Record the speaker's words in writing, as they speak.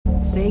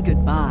Say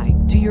goodbye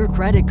to your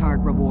credit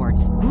card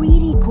rewards.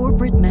 Greedy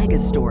corporate mega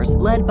stores,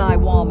 led by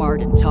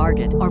Walmart and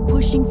Target, are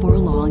pushing for a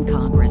law in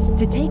Congress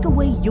to take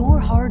away your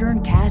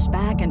hard-earned cash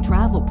back and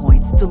travel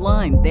points to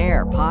line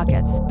their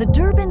pockets. The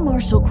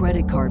Durbin-Marshall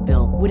credit card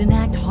bill would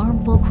enact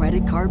harmful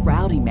credit card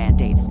routing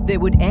mandates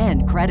that would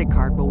end credit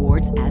card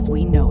rewards as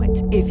we know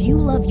it. If you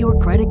love your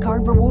credit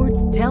card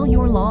rewards, tell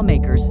your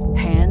lawmakers,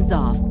 hands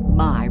off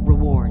my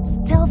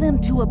rewards. Tell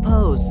them to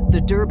oppose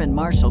the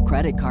Durbin-Marshall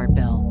credit card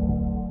bill.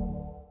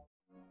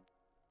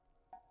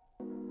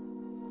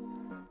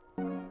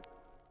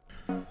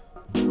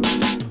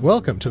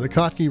 Welcome to the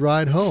Kottke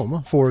Ride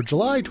Home for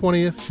July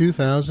 20th,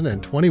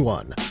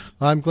 2021.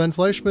 I'm Glenn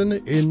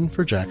Fleischman, in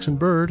for Jackson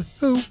Bird,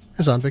 who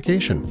is on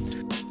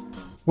vacation.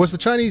 Was the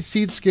Chinese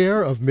seed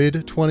scare of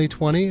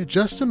mid-2020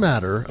 just a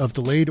matter of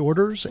delayed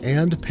orders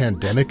and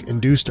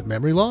pandemic-induced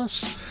memory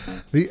loss?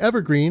 The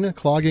evergreen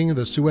clogging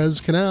the Suez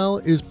Canal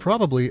is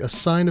probably a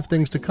sign of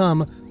things to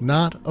come,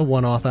 not a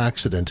one-off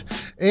accident.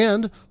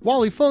 And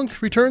Wally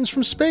Funk returns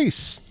from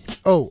space.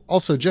 Oh,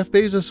 also Jeff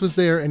Bezos was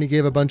there and he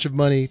gave a bunch of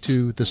money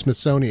to the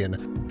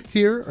Smithsonian.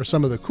 Here are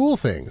some of the cool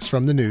things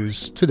from the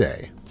news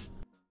today.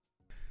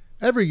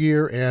 Every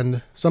year,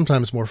 and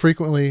sometimes more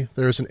frequently,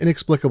 there is an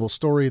inexplicable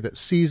story that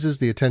seizes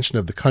the attention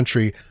of the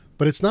country,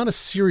 but it's not a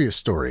serious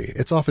story.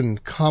 It's often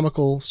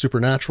comical,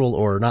 supernatural,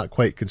 or not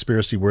quite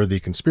conspiracy-worthy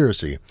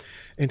conspiracy.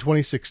 In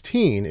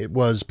 2016, it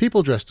was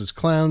people dressed as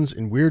clowns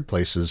in weird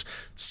places,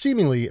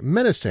 seemingly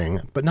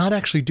menacing, but not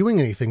actually doing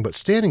anything but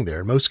standing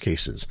there in most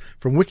cases.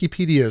 From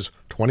Wikipedia's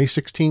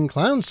 2016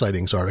 Clown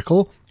Sightings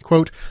article,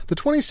 quote, "The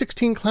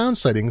 2016 clown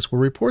sightings were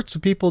reports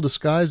of people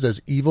disguised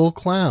as evil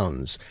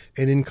clowns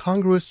in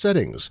incongruous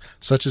settings,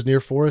 such as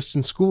near forests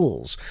and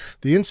schools.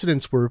 The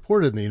incidents were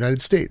reported in the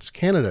United States,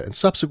 Canada, and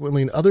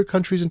subsequently in other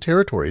countries and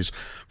territories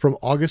from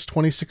August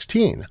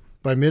 2016.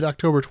 By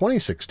mid-October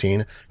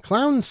 2016,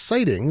 clown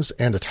sightings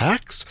and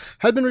attacks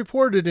had been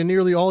reported in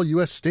nearly all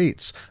U.S.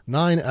 states,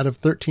 9 out of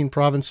 13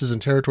 provinces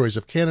and territories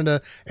of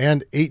Canada,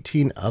 and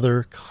 18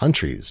 other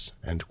countries,"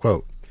 end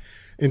quote.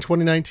 In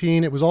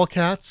 2019, it was all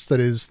cats, that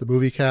is, the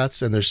movie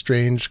Cats and their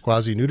strange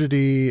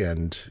quasi-nudity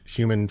and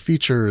human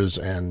features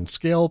and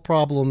scale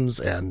problems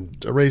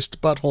and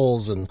erased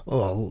buttholes and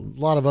a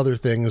lot of other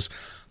things.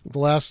 The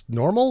last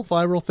normal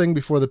viral thing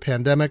before the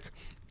pandemic,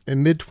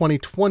 in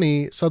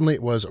mid-2020, suddenly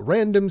it was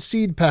random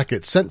seed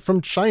packets sent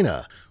from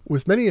China,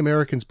 with many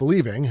Americans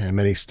believing, and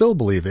many still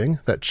believing,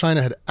 that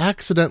China had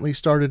accidentally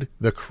started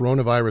the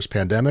coronavirus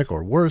pandemic,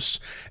 or worse,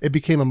 it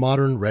became a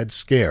modern Red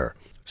Scare.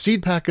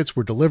 Seed packets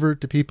were delivered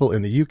to people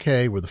in the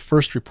UK, where the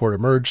first report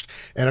emerged,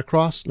 and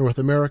across North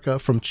America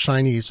from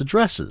Chinese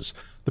addresses.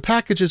 The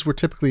packages were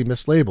typically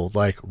mislabeled,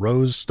 like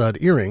rose stud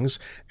earrings,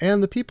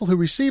 and the people who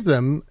received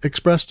them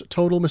expressed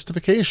total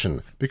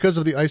mystification. Because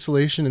of the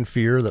isolation and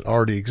fear that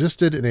already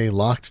existed in a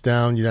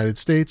locked-down United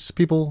States,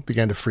 people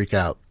began to freak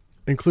out,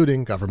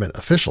 including government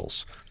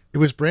officials. It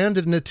was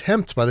branded an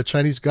attempt by the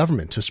Chinese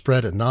government to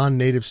spread a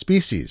non-native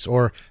species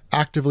or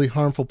actively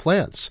harmful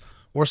plants,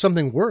 or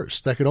something worse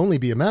that could only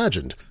be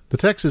imagined. The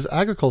Texas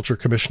Agriculture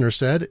Commissioner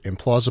said,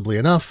 implausibly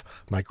enough,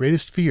 "My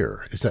greatest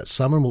fear is that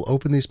someone will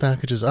open these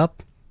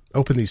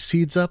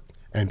seeds up,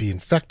 and be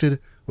infected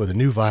with a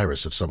new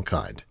virus of some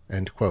kind,"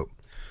 end quote.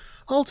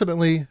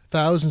 Ultimately,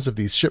 thousands of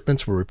these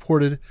shipments were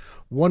reported.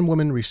 One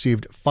woman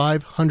received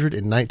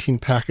 519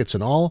 packets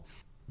in all.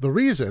 The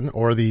reason,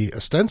 or the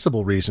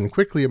ostensible reason,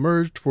 quickly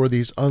emerged for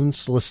these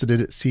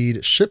unsolicited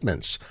seed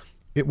shipments.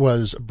 It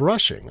was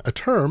brushing, a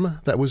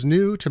term that was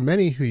new to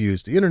many who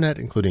used the internet,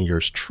 including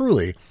yours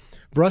truly.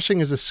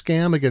 Brushing is a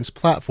scam against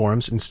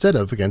platforms instead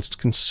of against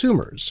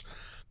consumers.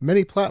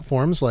 Many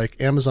platforms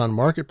like Amazon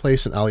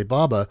Marketplace and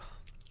Alibaba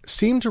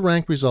seem to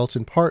rank results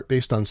in part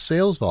based on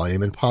sales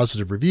volume and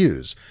positive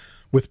reviews.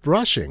 With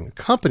brushing,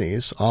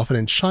 companies, often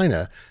in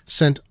China,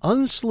 sent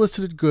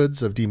unsolicited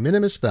goods of de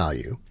minimis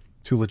value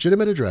to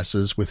legitimate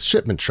addresses with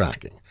shipment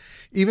tracking.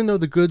 Even though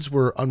the goods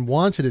were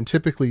unwanted and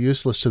typically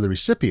useless to the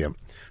recipient,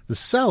 the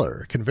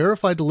seller can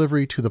verify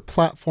delivery to the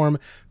platform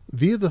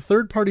via the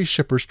third-party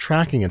shipper's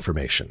tracking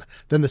information.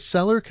 Then the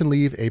seller can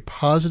leave a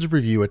positive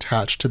review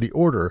attached to the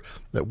order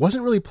that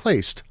wasn't really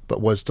placed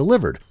but was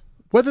delivered.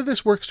 Whether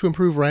this works to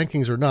improve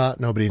rankings or not,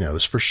 nobody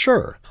knows for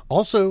sure.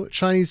 Also,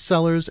 Chinese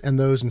sellers and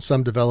those in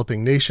some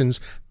developing nations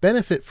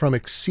benefit from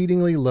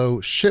exceedingly low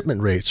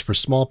shipment rates for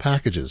small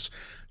packages.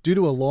 Due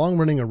to a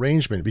long-running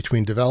arrangement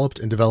between developed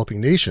and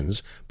developing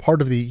nations,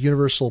 part of the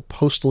Universal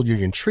Postal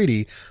Union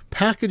Treaty,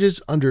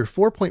 packages under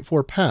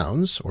 4.4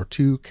 pounds, or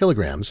 2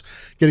 kilograms,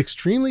 get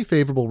extremely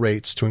favorable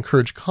rates to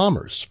encourage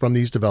commerce from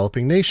these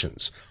developing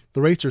nations.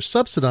 The rates are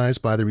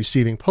subsidized by the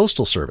receiving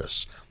postal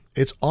service.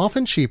 It's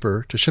often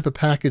cheaper to ship a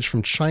package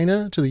from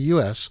China to the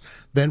U.S.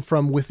 than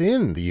from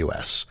within the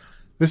U.S.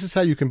 This is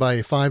how you can buy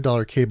a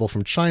 $5 cable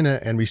from China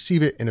and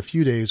receive it in a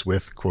few days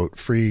with, quote,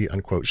 free,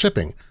 unquote,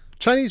 shipping.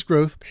 Chinese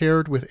growth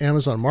paired with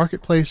Amazon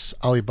Marketplace,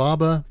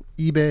 Alibaba,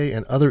 eBay,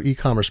 and other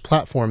e-commerce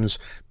platforms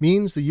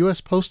means the U.S.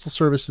 Postal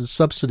Service's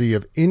subsidy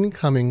of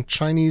incoming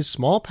Chinese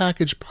small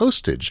package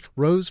postage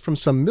rose from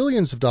some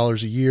millions of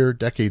dollars a year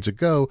decades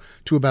ago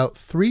to about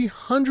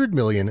 $300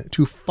 million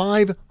to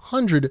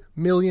 $500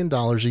 million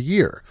a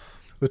year.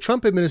 The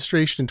Trump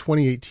administration in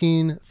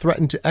 2018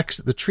 threatened to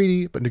exit the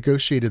treaty, but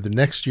negotiated the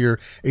next year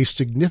a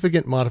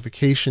significant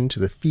modification to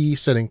the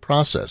fee-setting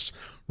process.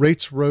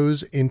 Rates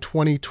rose in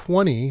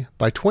 2020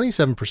 by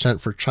 27%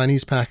 for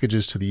Chinese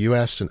packages to the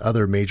U.S. and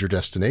other major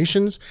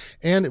destinations,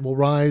 and it will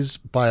rise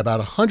by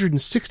about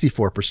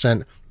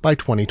 164% by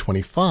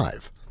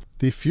 2025.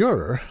 The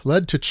furor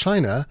led to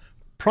China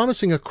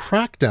promising a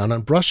crackdown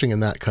on brushing in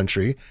that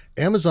country,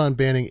 Amazon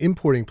banning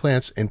importing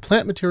plants and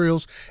plant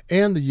materials,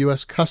 and the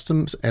U.S.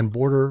 Customs and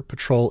Border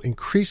Patrol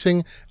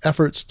increasing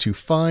efforts to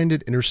find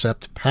and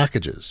intercept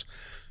packages.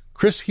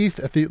 Chris Heath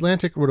at The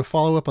Atlantic wrote a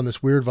follow-up on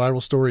this weird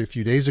viral story a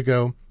few days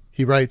ago.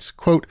 He writes,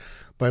 quote,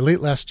 "By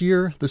late last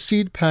year, the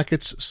seed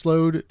packets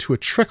slowed to a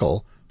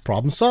trickle.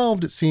 Problem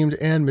solved, it seemed,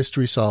 and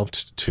mystery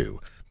solved too.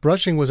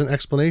 Brushing was an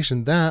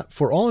explanation that,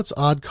 for all its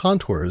odd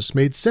contours,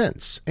 made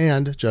sense,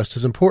 and, just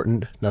as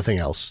important, nothing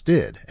else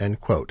did,"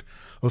 end quote.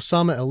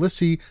 Osama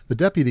Elissi, the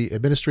Deputy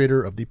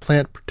Administrator of the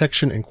Plant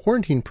Protection and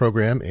Quarantine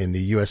Program in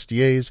the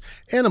USDA's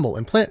Animal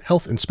and Plant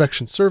Health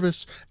Inspection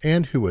Service,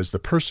 and who was the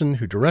person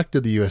who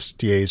directed the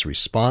USDA's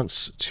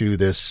response to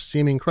this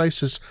seeming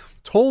crisis,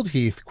 told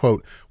Heath,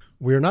 quote,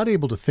 "We are not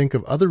able to think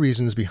of other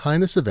reasons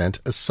behind this event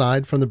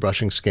aside from the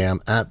brushing scam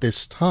at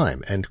this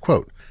time," end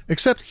quote.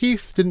 Except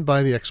Heath didn't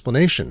buy the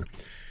explanation.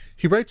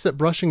 He writes that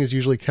brushing is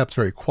usually kept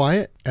very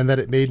quiet and that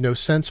it made no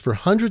sense for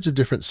hundreds of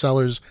different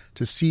sellers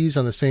to seize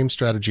on the same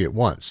strategy at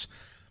once.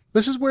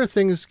 This is where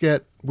things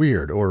get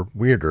weird, or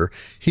weirder.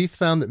 Heath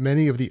found that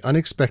many of the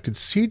unexpected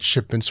seed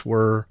shipments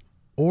were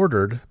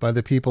ordered by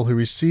the people who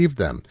received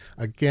them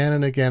again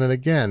and again and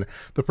again.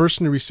 The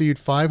person who received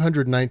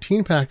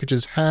 519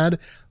 packages had,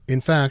 in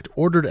fact,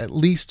 ordered at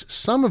least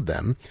some of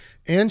them,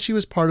 and she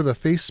was part of a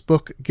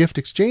Facebook gift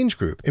exchange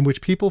group in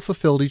which people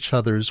fulfilled each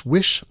other's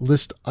wish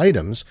list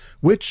items,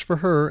 which for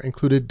her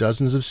included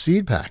dozens of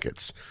seed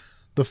packets.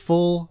 The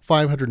full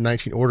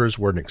 519 orders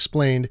weren't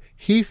explained.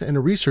 Heath and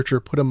a researcher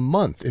put a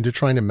month into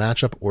trying to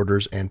match up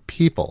orders and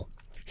people.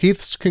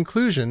 Heath's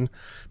conclusion: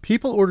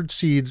 people ordered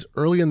seeds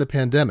early in the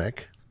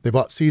pandemic. They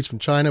bought seeds from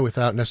China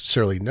without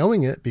necessarily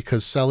knowing it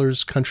because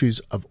sellers' countries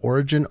of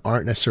origin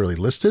aren't necessarily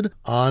listed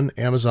on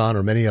Amazon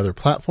or many other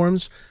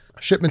platforms.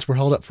 Shipments were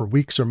held up for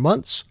weeks or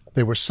months.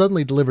 They were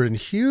suddenly delivered in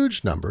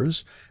huge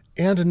numbers,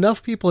 and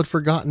enough people had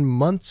forgotten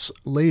months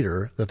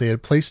later that they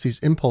had placed these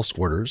impulse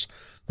orders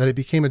that it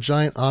became a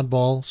giant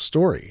oddball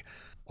story.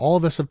 All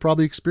of us have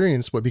probably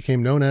experienced what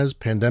became known as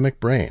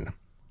pandemic brain.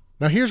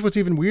 Now here's what's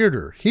even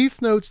weirder.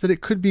 Heath notes that it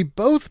could be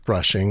both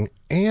brushing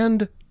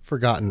and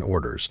forgotten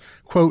orders.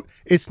 Quote,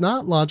 "It's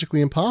not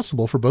logically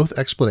impossible for both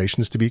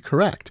explanations to be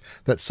correct,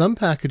 that some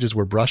packages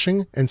were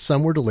brushing and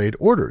some were delayed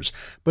orders,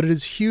 but it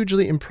is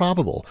hugely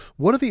improbable.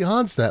 What are the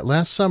odds that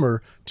last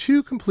summer,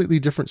 two completely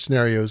different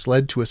scenarios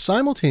led to a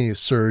simultaneous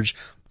surge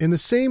in the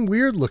same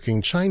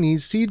weird-looking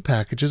Chinese seed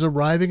packages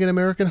arriving in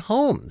American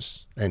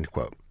homes?" End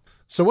quote.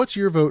 So what's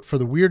your vote for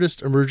the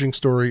weirdest emerging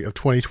story of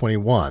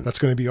 2021? That's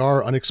going to be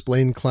our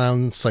unexplained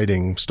clown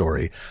sighting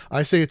story.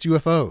 I say it's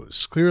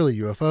UFOs. Clearly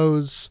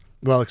UFOs.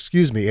 Well,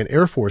 excuse me, in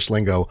Air Force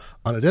lingo,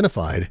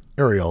 unidentified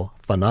aerial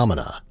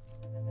phenomena.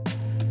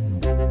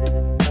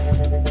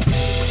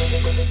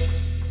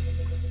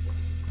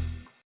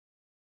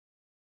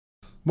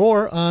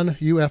 More on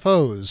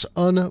UFOs,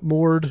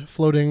 unmoored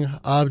floating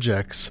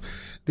objects.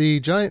 The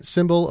giant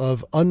symbol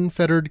of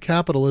unfettered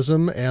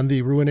capitalism and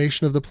the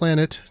ruination of the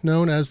planet,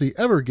 known as the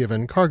Ever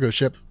Given cargo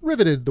ship,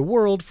 riveted the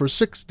world for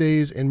 6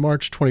 days in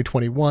March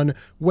 2021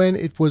 when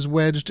it was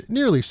wedged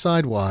nearly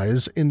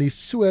sidewise in the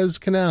Suez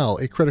Canal,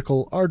 a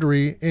critical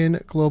artery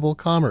in global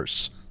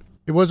commerce.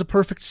 It was a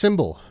perfect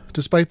symbol.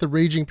 Despite the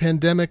raging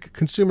pandemic,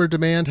 consumer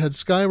demand had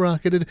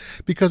skyrocketed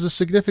because a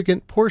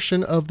significant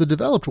portion of the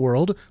developed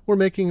world were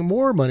making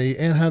more money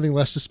and having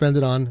less to spend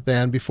it on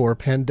than before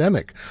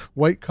pandemic.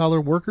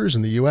 White-collar workers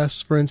in the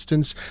U.S., for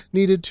instance,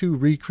 needed to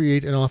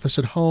recreate an office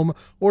at home,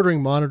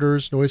 ordering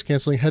monitors,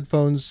 noise-canceling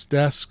headphones,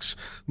 desks.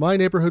 My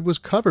neighborhood was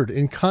covered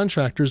in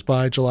contractors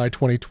by July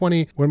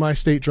 2020, when my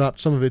state dropped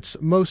some of its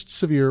most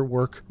severe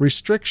work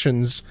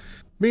restrictions.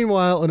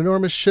 Meanwhile, an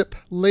enormous ship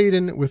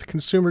laden with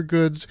consumer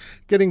goods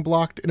getting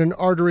blocked in an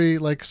artery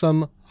like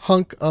some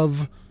hunk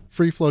of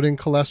free-floating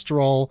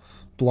cholesterol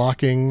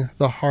blocking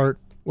the heart.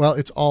 Well,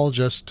 it's all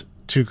just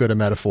too good a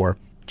metaphor.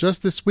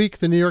 just this week,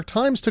 the New York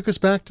Times took us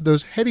back to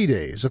those heady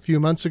days a few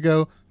months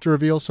ago to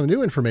reveal some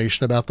new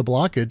information about the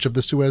blockage of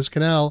the Suez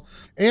Canal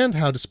and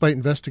how, despite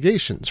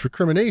investigations,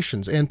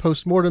 recriminations, and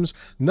postmortems,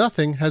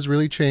 nothing has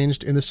really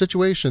changed in the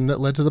situation that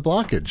led to the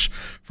blockage.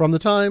 From the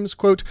Times,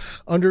 quote,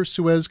 under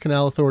Suez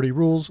Canal Authority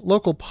rules,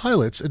 local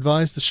pilots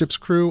advise the ship's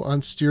crew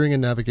on steering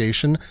and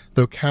navigation,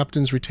 though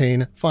captains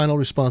retain final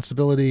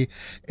responsibility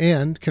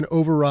and can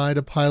override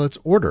a pilot's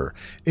order.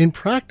 In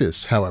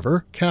practice,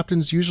 however,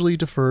 captains usually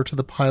defer to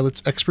the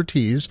pilot's expertise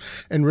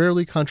and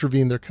rarely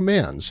contravene their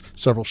commands,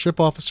 several ship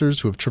officers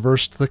who have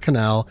traversed the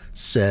canal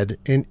said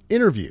in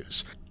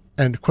interviews.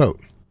 End quote.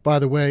 By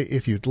the way,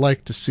 if you'd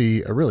like to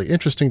see a really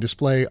interesting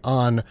display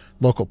on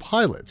local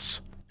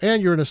pilots,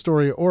 and you're in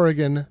Astoria,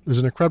 Oregon, there's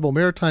an incredible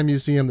maritime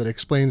museum that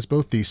explains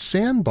both the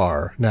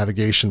sandbar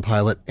navigation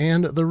pilot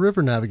and the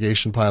river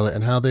navigation pilot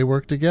and how they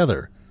work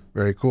together.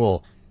 Very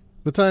cool.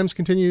 The Times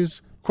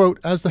continues, quote,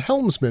 as the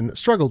helmsman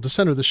struggled to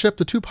center the ship,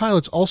 the two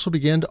pilots also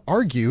began to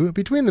argue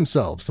between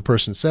themselves. The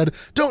person said,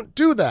 don't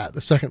do that.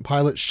 The second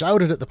pilot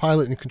shouted at the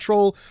pilot in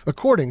control,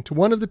 according to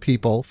one of the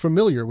people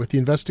familiar with the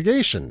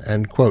investigation,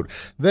 end quote.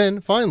 Then,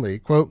 finally,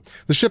 quote,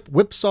 the ship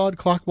whipsawed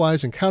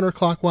clockwise and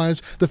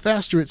counterclockwise. The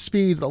faster its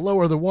speed, the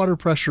lower the water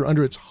pressure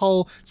under its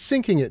hull,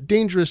 sinking it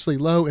dangerously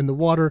low in the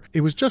water.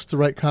 It was just the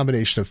right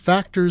combination of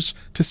factors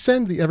to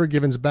send the Ever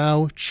Given's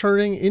bow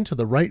churning into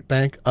the right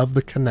bank of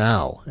the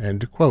canal,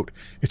 end quote.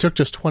 It took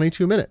just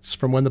 22 minutes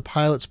from when the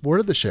pilots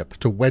boarded the ship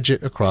to wedge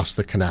it across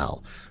the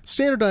canal.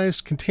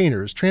 Standardized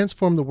containers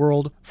transformed the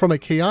world from a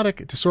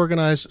chaotic,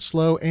 disorganized,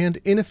 slow, and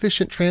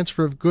inefficient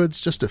transfer of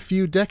goods just a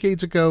few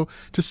decades ago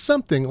to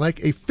something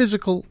like a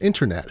physical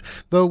internet,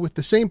 though with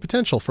the same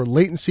potential for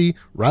latency,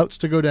 routes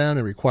to go down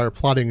and require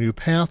plotting new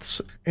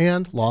paths,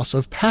 and loss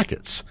of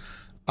packets.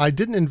 I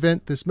didn't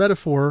invent this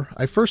metaphor.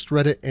 I first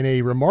read it in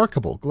a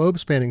remarkable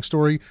globe-spanning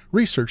story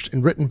researched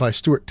and written by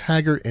Stuart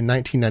Taggart in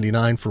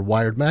 1999 for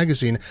Wired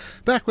magazine,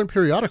 back when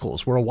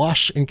periodicals were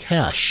awash in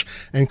cash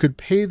and could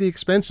pay the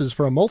expenses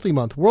for a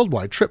multi-month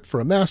worldwide trip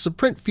for a massive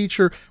print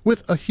feature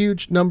with a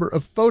huge number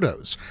of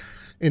photos.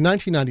 In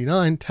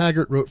 1999,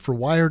 Taggart wrote for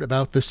Wired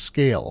about the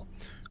scale.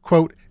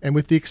 Quote, and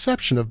with the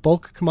exception of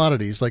bulk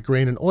commodities like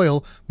grain and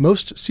oil,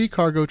 most sea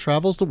cargo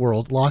travels the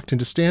world locked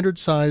into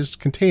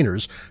standard-sized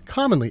containers,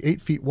 commonly 8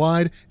 feet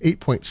wide,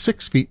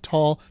 8.6 feet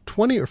tall,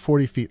 20 or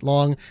 40 feet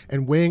long,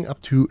 and weighing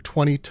up to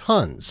 20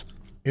 tons.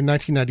 In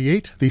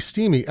 1998, the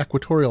steamy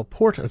equatorial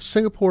port of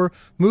Singapore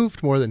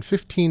moved more than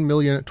 15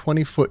 million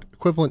 20-foot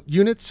equivalent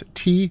units,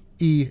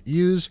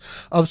 TEUs,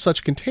 of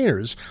such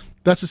containers.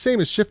 That's the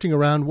same as shifting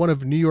around one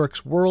of New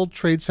York's World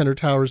Trade Center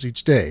towers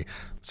each day.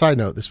 Side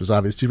note, this was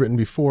obviously written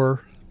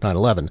before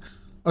 9/11.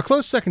 A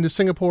close second to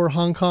Singapore,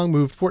 Hong Kong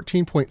moved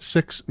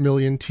 14.6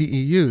 million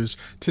TEUs.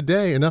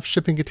 Today, enough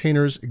shipping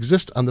containers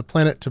exist on the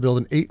planet to build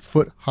an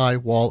 8-foot-high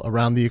wall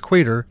around the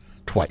equator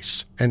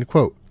twice, end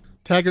quote.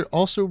 Taggart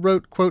also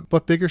wrote, quote,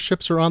 but bigger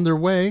ships are on their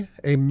way.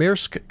 A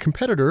Maersk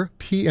competitor,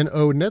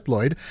 P&O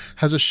Nedlloyd,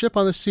 has a ship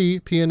on the sea,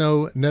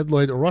 P&O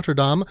Nedlloyd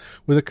Rotterdam,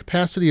 with a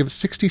capacity of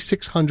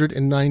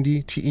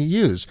 6,690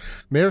 TEUs.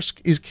 Maersk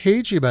is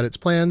cagey about its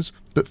plans,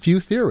 but few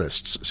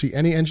theorists see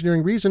any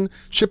engineering reason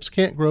ships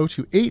can't grow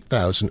to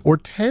 8,000 or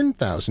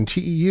 10,000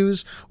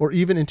 TEUs or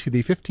even into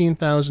the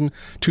 15,000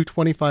 to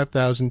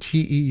 25,000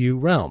 TEU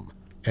realm,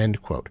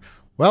 end quote.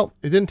 Well,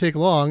 it didn't take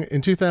long.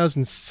 In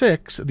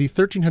 2006, the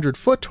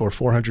 1,300-foot or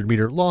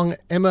 400-meter-long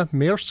Emma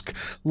Maersk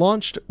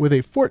launched with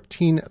a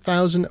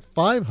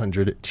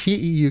 14,500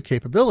 TEU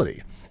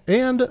capability.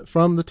 And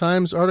from the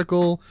Times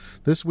article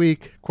this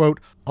week, quote,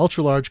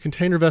 ultra-large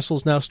container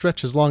vessels now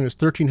stretch as long as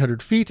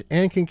 1,300 feet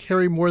and can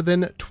carry more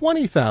than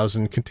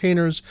 20,000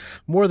 containers.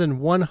 More than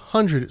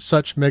 100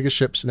 such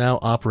megaships now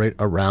operate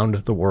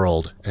around the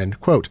world, end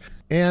quote.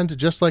 And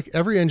just like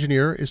every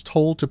engineer is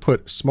told to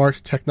put smart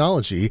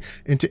technology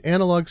into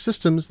analog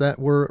systems that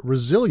were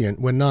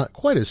resilient when not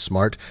quite as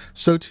smart,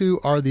 so too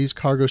are these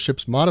cargo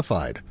ships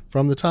modified.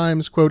 From the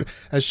Times, quote,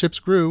 as ships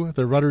grew,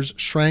 their rudders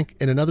shrank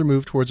in another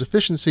move towards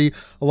efficiency,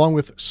 along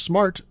with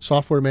smart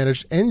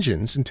software-managed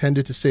engines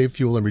intended to save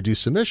fuel and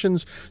reduce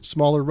emissions.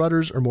 Smaller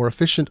rudders are more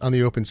efficient on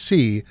the open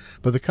sea,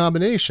 but the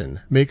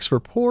combination makes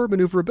for poor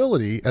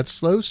maneuverability at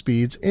slow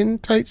speeds in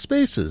tight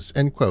spaces,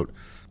 end quote.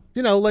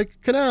 You know, like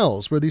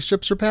canals where these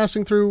ships are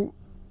passing through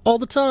all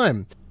the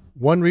time.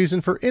 One reason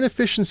for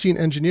inefficiency in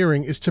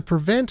engineering is to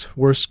prevent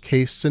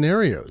worst-case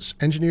scenarios.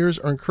 Engineers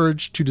are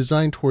encouraged to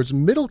design towards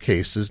middle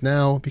cases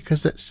now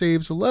because that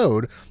saves a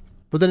load,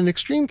 but then an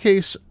extreme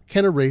case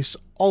can erase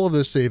all of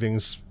those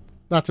savings,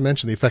 not to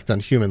mention the effect on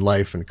human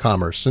life and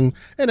commerce and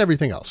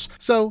everything else.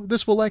 So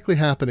this will likely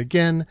happen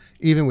again,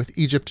 even with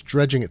Egypt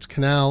dredging its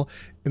canal.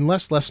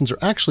 unless lessons are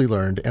actually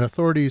learned and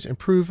authorities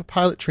improve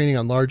pilot training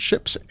on large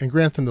ships and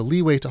grant them the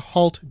leeway to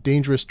halt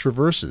dangerous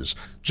traverses.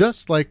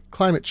 Just like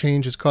climate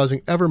change is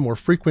causing ever more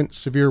frequent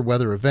severe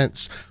weather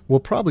events, we'll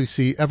probably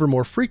see ever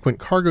more frequent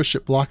cargo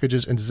ship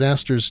blockages and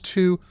disasters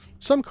too,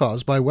 some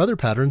caused by weather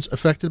patterns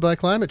affected by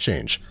climate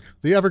change.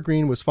 The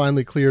Evergreen was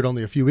finally cleared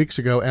only a few weeks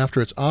ago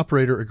after its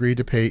operator agreed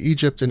to pay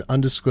Egypt an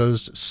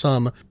undisclosed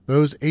sum.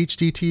 Those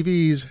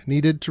HDTVs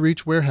needed to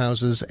reach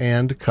warehouses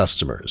and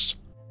customers.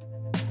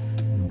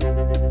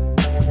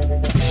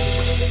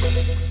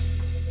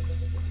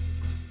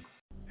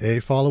 A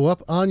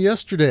follow-up on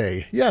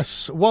yesterday.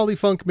 Yes, Wally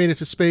Funk made it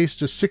to space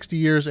just 60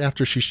 years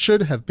after she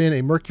should have been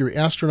a Mercury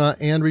astronaut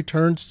and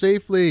returned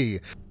safely.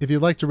 If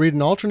you'd like to read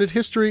an alternate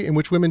history in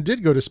which women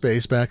did go to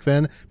space back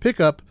then, pick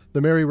up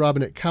the Mary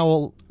Robinette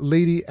Kowal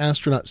Lady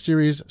Astronaut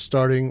series,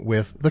 starting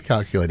with The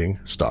Calculating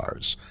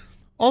Stars.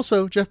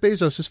 Also, Jeff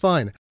Bezos is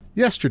fine.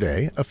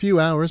 Yesterday, a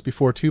few hours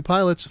before two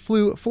pilots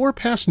flew 4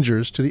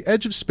 passengers to the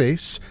edge of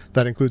space,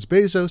 that includes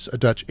Bezos, a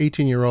Dutch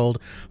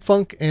 18-year-old,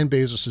 Funk, and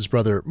Bezos'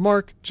 brother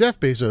Mark, Jeff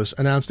Bezos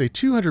announced a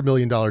 $200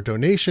 million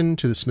donation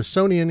to the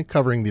Smithsonian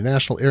covering the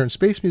National Air and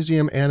Space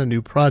Museum and a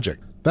new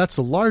project. That's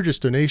the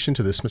largest donation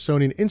to the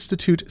Smithsonian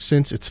Institute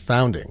since its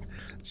founding.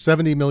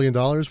 $70 million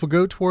will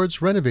go towards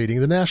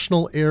renovating the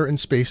National Air and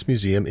Space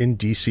Museum in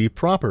D.C.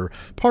 proper,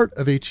 part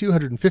of a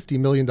 $250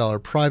 million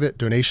private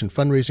donation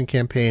fundraising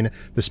campaign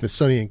the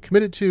Smithsonian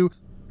committed to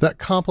that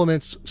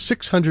complements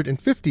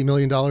 $650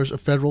 million of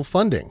federal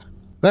funding.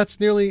 That's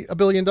nearly $1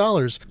 billion.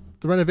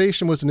 The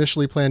renovation was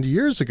initially planned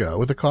years ago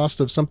with a cost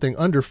of something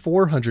under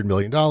 $400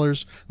 million.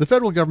 The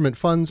federal government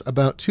funds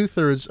about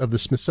 2/3 of the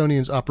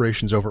Smithsonian's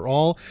operations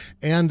overall,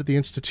 and the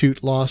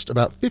Institute lost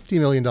about $50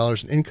 million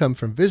in income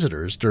from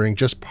visitors during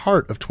just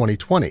part of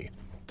 2020.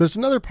 There's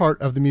another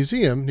part of the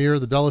museum near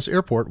the Dulles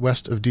Airport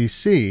west of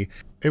D.C.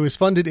 It was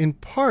funded in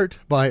part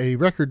by a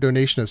record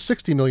donation of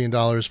 $60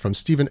 million from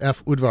Stephen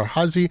F.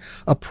 Udvar-Hazy,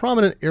 a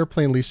prominent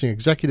airplane leasing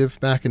executive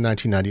back in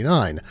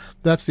 1999.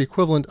 That's the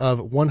equivalent of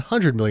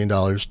 $100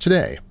 million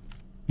today.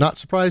 Not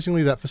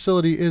surprisingly, that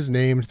facility is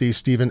named the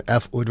Stephen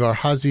F.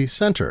 Udvar-Hazy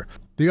Center.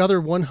 The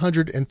other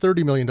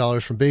 $130 million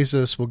from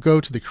Bezos will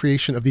go to the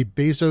creation of the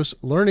Bezos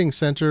Learning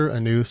Center, a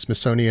new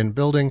Smithsonian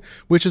building,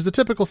 which is the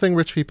typical thing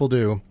rich people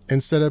do.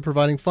 Instead of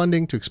providing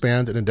funding to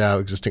expand and endow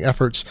existing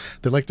efforts,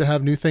 they like to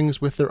have new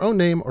things with their own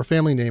name or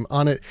family name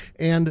on it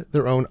and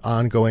their own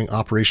ongoing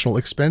operational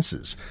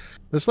expenses.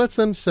 This lets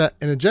them set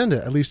an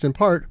agenda, at least in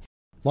part.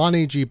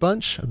 Lonnie G.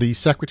 Bunch, the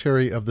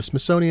secretary of the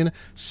Smithsonian,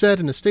 said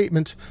in a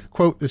statement,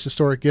 quote, "This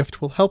historic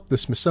gift will help the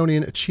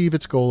Smithsonian achieve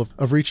its goal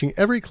of reaching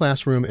every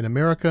classroom in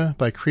America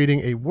by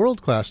creating a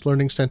world-class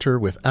learning center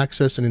with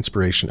access and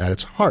inspiration at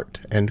its heart,"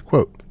 end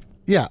quote.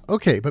 Yeah,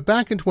 okay, but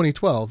back in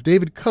 2012,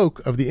 David Koch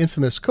of the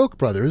infamous Koch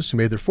brothers, who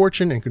made their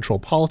fortune and control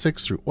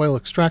politics through oil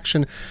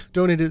extraction,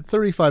 donated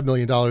 $35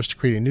 million to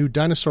create a new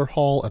dinosaur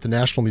hall at the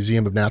National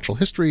Museum of Natural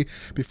History.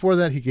 Before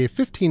that, he gave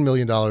 $15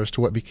 million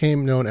to what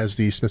became known as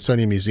the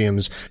Smithsonian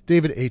Museum's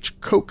David H.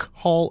 Koch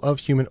Hall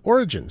of Human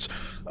Origins.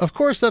 Of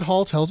course, that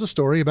hall tells a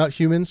story about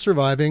humans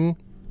surviving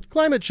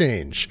climate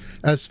change.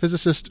 As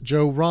physicist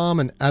Joe Romm,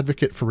 an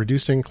advocate for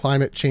reducing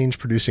climate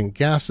change-producing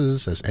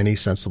gases, as any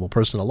sensible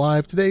person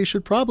alive today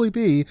should probably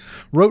be,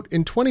 wrote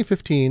in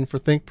 2015 for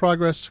Think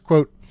Progress,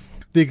 quote,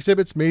 "The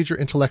exhibit's major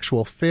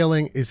intellectual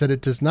failing is that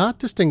it does not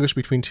distinguish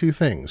between two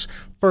things.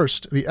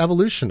 First, the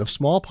evolution of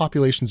small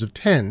populations of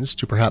tens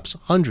to perhaps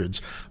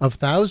hundreds of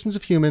thousands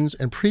of humans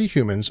and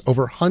pre-humans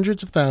over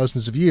hundreds of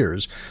thousands of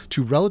years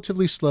to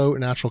relatively slow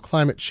natural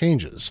climate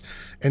changes.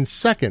 And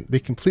second, the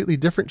completely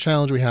different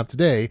challenge we have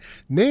today,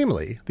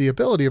 namely the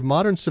ability of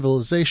modern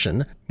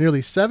civilization,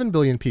 nearly 7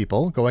 billion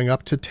people going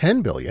up to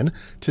 10 billion,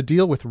 to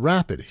deal with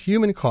rapid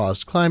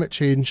human-caused climate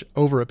change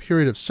over a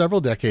period of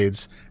several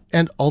decades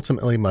and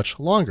ultimately much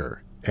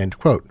longer," end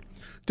quote.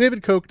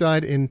 David Koch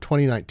died in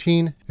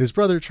 2019. His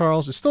brother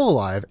Charles is still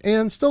alive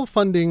and still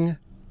funding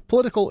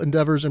political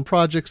endeavors and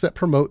projects that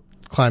promote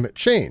climate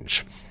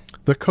change.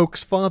 The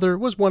Koch's father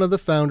was one of the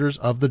founders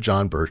of the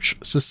John Birch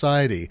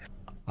Society.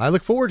 I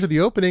look forward to the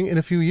opening in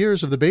a few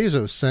years of the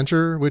Bezos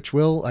Center, which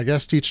will, I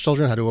guess, teach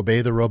children how to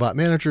obey the robot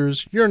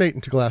managers, urinate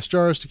into glass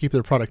jars to keep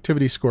their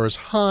productivity scores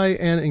high,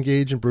 and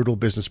engage in brutal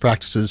business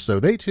practices so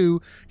they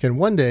too can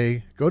one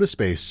day go to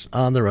space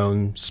on their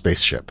own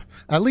spaceship.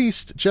 At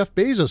least, Jeff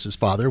Bezos'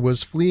 father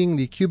was fleeing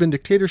the Cuban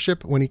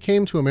dictatorship when he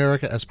came to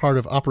America as part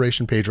of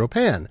Operation Pedro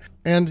Pan,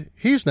 and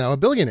he's now a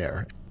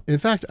billionaire. In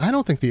fact, I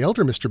don't think the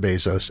elder Mr.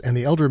 Bezos and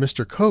the elder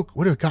Mr. Koch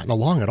would have gotten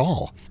along at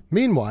all.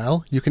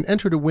 Meanwhile, you can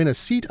enter to win a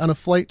seat on a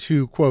flight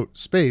to, quote,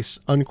 space,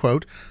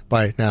 unquote,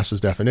 by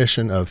NASA's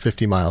definition of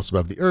 50 miles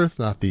above the Earth,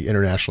 not the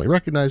internationally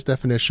recognized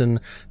definition.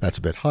 That's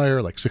a bit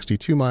higher, like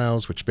 62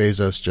 miles, which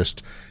Bezos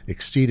just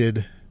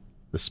exceeded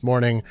this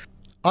morning.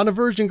 On a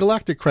Virgin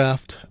Galactic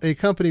craft, a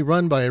company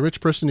run by a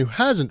rich person who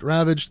hasn't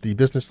ravaged the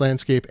business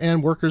landscape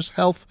and workers'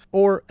 health,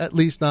 or at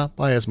least not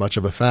by as much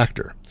of a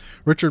factor.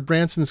 Richard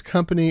Branson's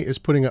company is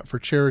putting up for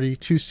charity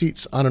 2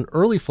 seats on an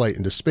early flight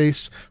into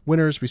space.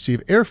 Winners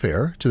receive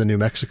airfare to the New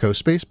Mexico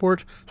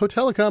spaceport,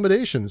 hotel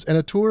accommodations, and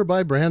a tour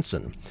by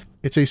Branson.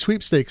 It's a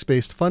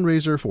sweepstakes-based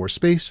fundraiser for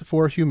Space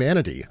for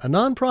Humanity, a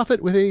nonprofit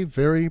with a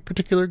very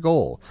particular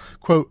goal.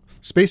 Quote,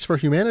 Space for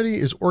Humanity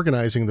is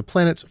organizing the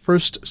planet's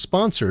first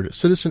sponsored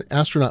citizen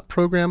astronaut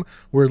program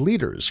where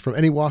leaders from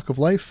any walk of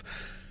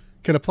life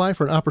can apply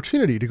for an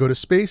opportunity to go to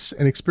space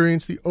and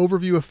experience the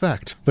overview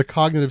effect, the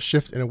cognitive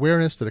shift in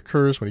awareness that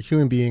occurs when a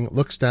human being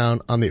looks down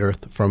on the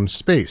Earth from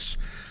space.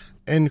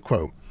 End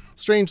quote.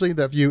 Strangely,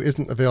 that view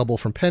isn't available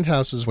from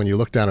penthouses when you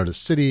look down at a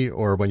city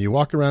or when you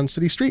walk around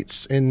city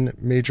streets in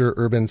major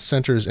urban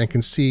centers and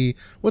can see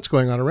what's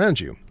going on around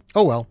you.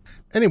 Oh well.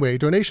 Anyway,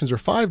 donations are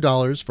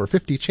 $5 for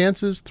 50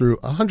 chances through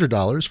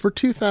 $100 for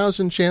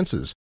 2,000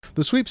 chances.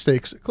 The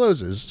sweepstakes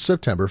closes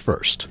September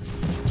 1st.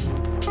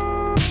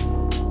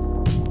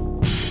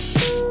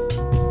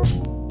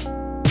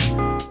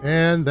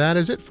 And that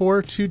is it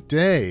for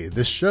today.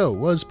 This show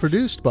was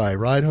produced by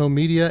Ride Home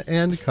Media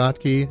and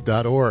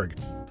Kottke.org.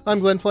 I'm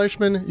Glenn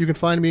Fleischman. You can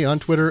find me on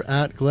Twitter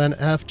at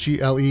GlennF,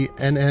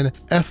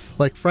 GLENNF,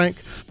 like Frank.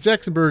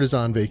 Jackson Bird is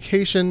on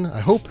vacation. I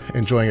hope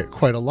enjoying it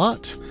quite a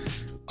lot.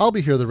 I'll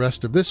be here the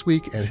rest of this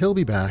week, and he'll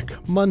be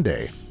back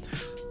Monday.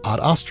 Ad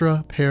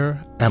Astra per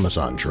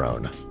Amazon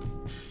Drone.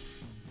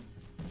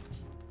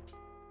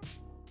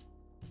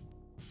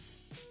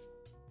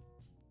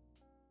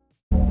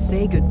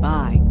 Say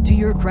goodbye to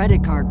your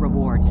credit card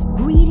rewards.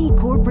 Greedy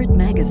corporate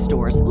mega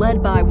stores,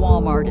 led by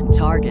Walmart and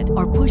Target,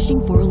 are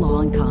pushing for a law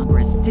in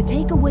Congress to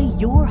take away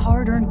your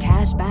hard-earned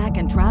cash back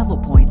and travel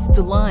points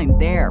to line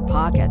their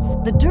pockets.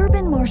 The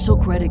Durbin-Marshall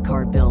credit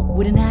card bill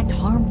would enact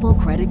harmful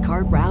credit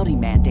card routing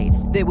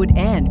mandates that would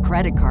end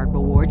credit card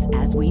rewards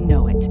as we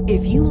know it.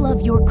 If you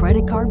love your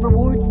credit card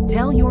rewards,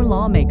 tell your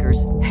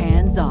lawmakers,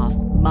 hands off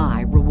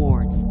my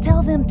rewards.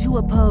 Tell them to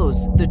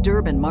oppose the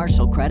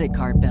Durbin-Marshall credit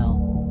card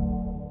bill.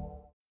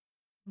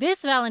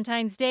 This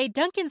Valentine's Day,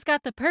 Dunkin's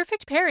got the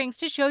perfect pairings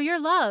to show your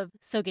love.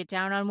 So get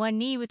down on one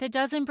knee with a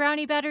dozen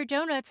brownie batter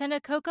donuts and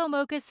a cocoa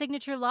mocha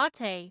signature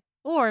latte.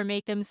 Or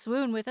make them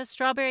swoon with a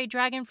strawberry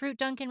dragon fruit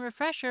Dunkin'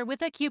 refresher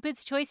with a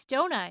Cupid's Choice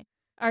donut.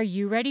 Are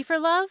you ready for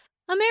love?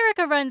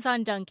 America runs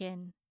on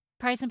Dunkin'.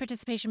 Price and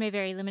participation may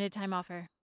vary. Limited time offer.